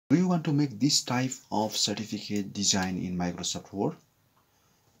Do you want to make this type of certificate design in Microsoft Word?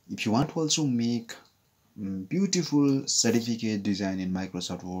 If you want to also make beautiful certificate design in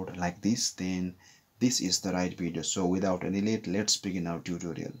Microsoft Word like this, then this is the right video. So without any late, let's begin our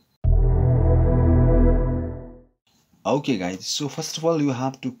tutorial. Okay guys, so first of all you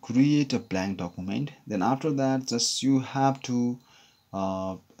have to create a blank document. Then after that just you have to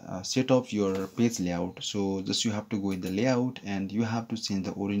set up your page layout. So just you have to go in the layout and you have to change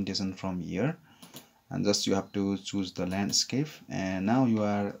the orientation from here, and just you have to choose the landscape, and now you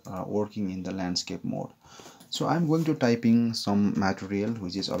are working in the landscape mode. So I'm going to typing some material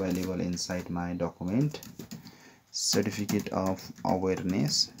which is available inside my document. Certificate of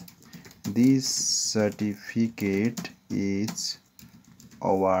awareness. This certificate is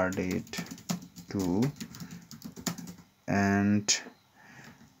awarded to and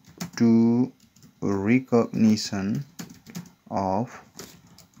to recognition of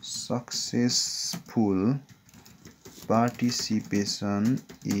successful participation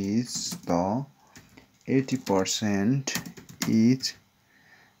is the 80% is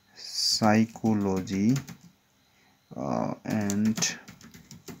psychology and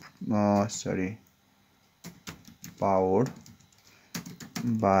powered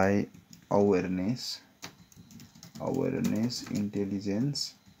by awareness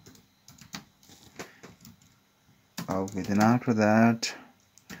intelligence. Okay, then after that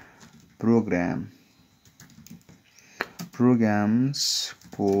programs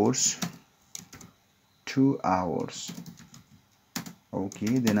course 2 hours.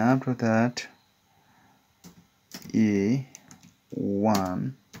 Okay, then after that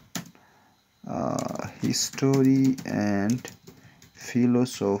A1 history and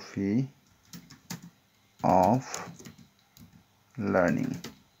philosophy of learning.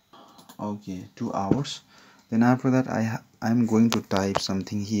 Okay, 2 hours. Then after that I'm going to type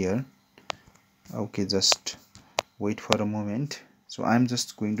something here. Okay, just wait for a moment. So I'm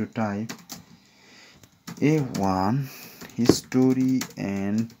just going to type A1 history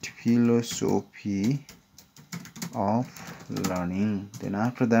and philosophy of learning. Then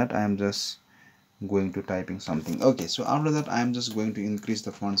after that I'm just going to typing something. Okay, so after that I'm just going to increase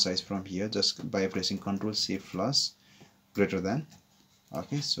the font size from here just by pressing Ctrl Shift plus greater than.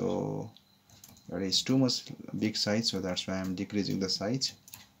 Okay, so that is too much big size, so that's why I'm decreasing the size.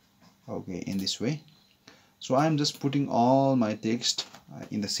 Okay, in this way. So I'm just putting all my text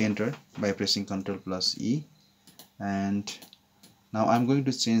in the center by pressing Ctrl plus E, and now I'm going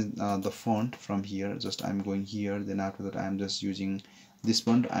to change the font from here. Just I'm going here, then after that I'm just using this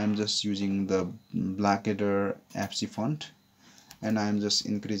font. I'm just using the Blackadder FC font, and I'm just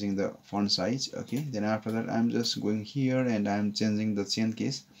increasing the font size. Okay, then after that I'm just going here and I'm changing the change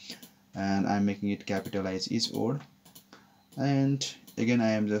case, and I'm making it capitalize each word, and again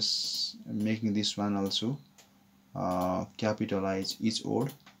I am just making this one also capitalize each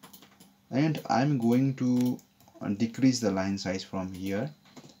word, and I'm going to decrease the line size from here,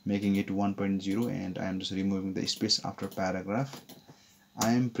 making it 1.0, and I am just removing the space after paragraph.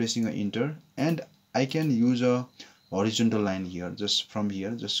 I am pressing enter, and I can use a horizontal line here. Just from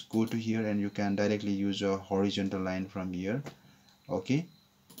here, just go to here and you can directly use a horizontal line from here. Okay,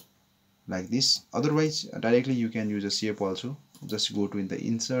 like this. Otherwise directly you can use a shape also. Just go to in the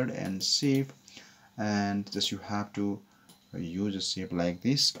insert and shape, and just you have to use a shape like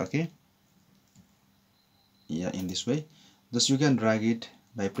this. Okay, yeah, in this way. Just you can drag it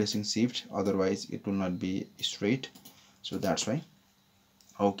by pressing shift, otherwise it will not be straight, so that's why.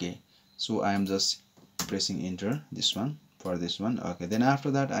 Okay, so I am just pressing enter this one for this one. Okay, then after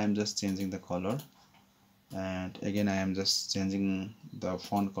that I am just changing the color, and again I am just changing the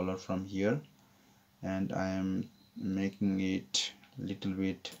font color from here, and I am making it little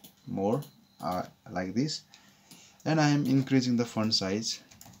bit more like this, and I am increasing the font size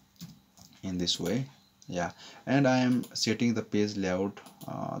in this way. Yeah, and I am setting the page layout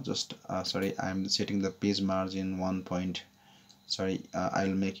I am setting the page margin 1 point, I'll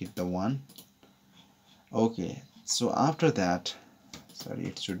make it the 1. Okay, so after that,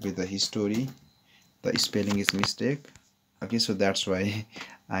 it should be the history. The spelling is mistake. Okay, so that's why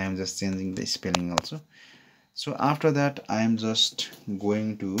I am just changing the spelling also. So after that I am just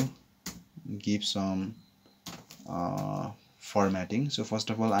going to give some formatting. So first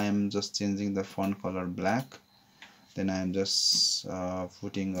of all I am just changing the font color black, then I am just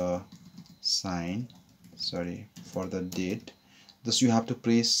putting a sign for the date. Thus you have to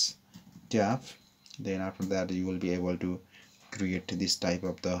press tab, then after that you will be able to create this type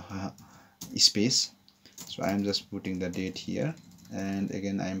of the space. So I am just putting the date here, and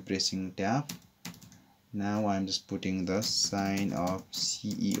again I am pressing tab. Now I am just putting the sign of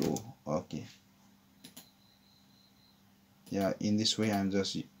CEO. Okay, yeah, in this way I'm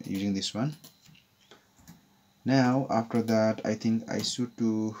just using this one. Now after that, I think I should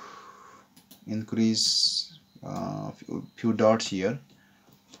to increase few dots here.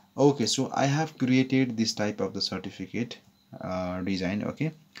 Okay, so I have created this type of the certificate design.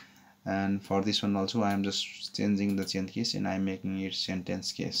 Okay, and for this one also I am just changing the change case and I'm making it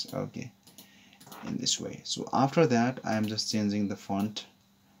sentence case. Okay, in this way. So after that I am just changing the font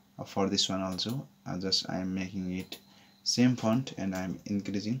for this one also. I am making it same font and I'm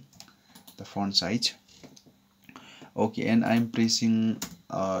increasing the font size. Okay, and I'm pressing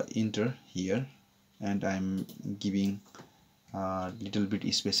enter here and I'm giving little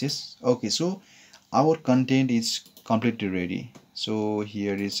bit spaces. Okay, so our content is completely ready. So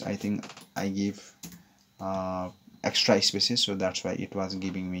here is, I think I give extra spaces, so that's why it was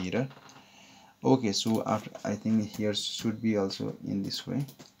giving me error. Okay, so after, I think here should be also in this way.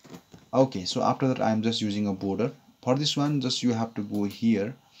 Okay, so after that I'm just using a border. For this one, just you have to go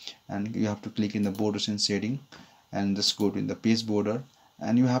here and you have to click in the borders and shading and just go to in the page border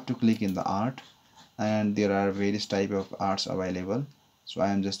and you have to click in the art, and there are various type of arts available. So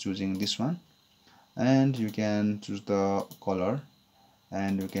I am just choosing this one, and you can choose the color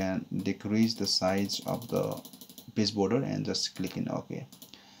and you can decrease the size of the page border and just click in OK.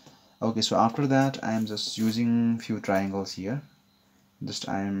 Okay, so after that I am just using few triangles here. Just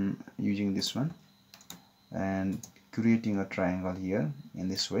I am using this one and creating a triangle here in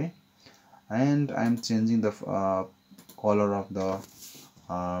this way, and I'm changing the color of the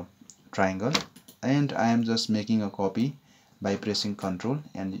triangle, and I am just making a copy by pressing Ctrl,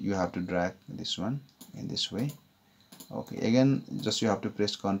 and you have to drag this one in this way. Okay, again just you have to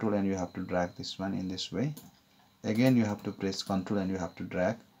press Ctrl and you have to drag this one in this way. Again you have to press Ctrl and you have to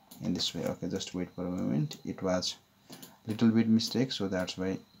drag in this way. Okay, just wait for a moment, it was little bit mistake, so that's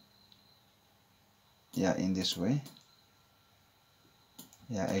why. Yeah, in this way.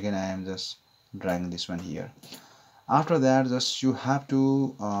 Yeah, again I am just dragging this one here. After that, just you have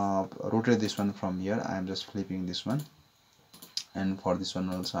to rotate this one from here. I am just flipping this one, and for this one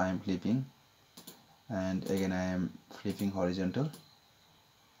also I am flipping, and again I am flipping horizontal.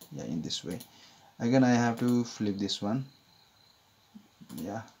 Yeah, in this way. Again I have to flip this one.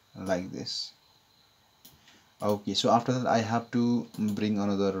 Yeah, like this. Okay, so after that I have to bring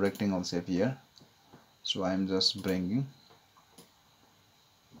another rectangle shape here. So I am just bringing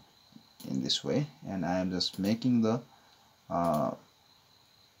in this way, and I am just making the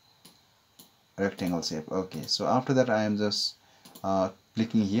rectangle shape. Okay, so after that I am just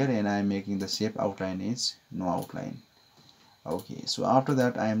clicking here and I am making the shape outline is no outline. Okay, so after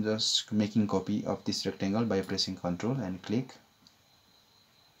that I am just making copy of this rectangle by pressing Ctrl and click.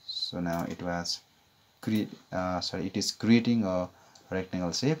 So now it was it is creating a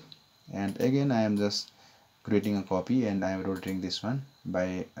rectangle shape, and again I am just creating a copy and I am rotating this one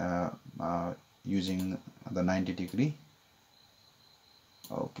by using the 90-degree.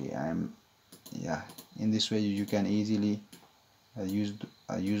 Okay, yeah, in this way you can easily use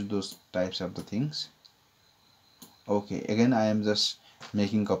those types of the things. Okay, again I am just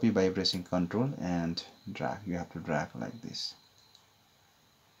making copy by pressing Ctrl and drag. You have to drag like this.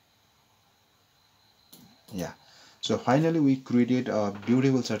 Yeah, so finally we created a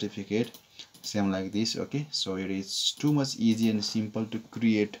beautiful certificate same like this. Okay, so it is too much easy and simple to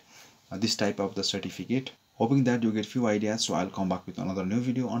create this type of the certificate. Hoping that you get few ideas, so I'll come back with another new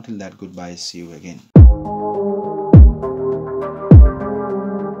video. Until that, goodbye, see you again.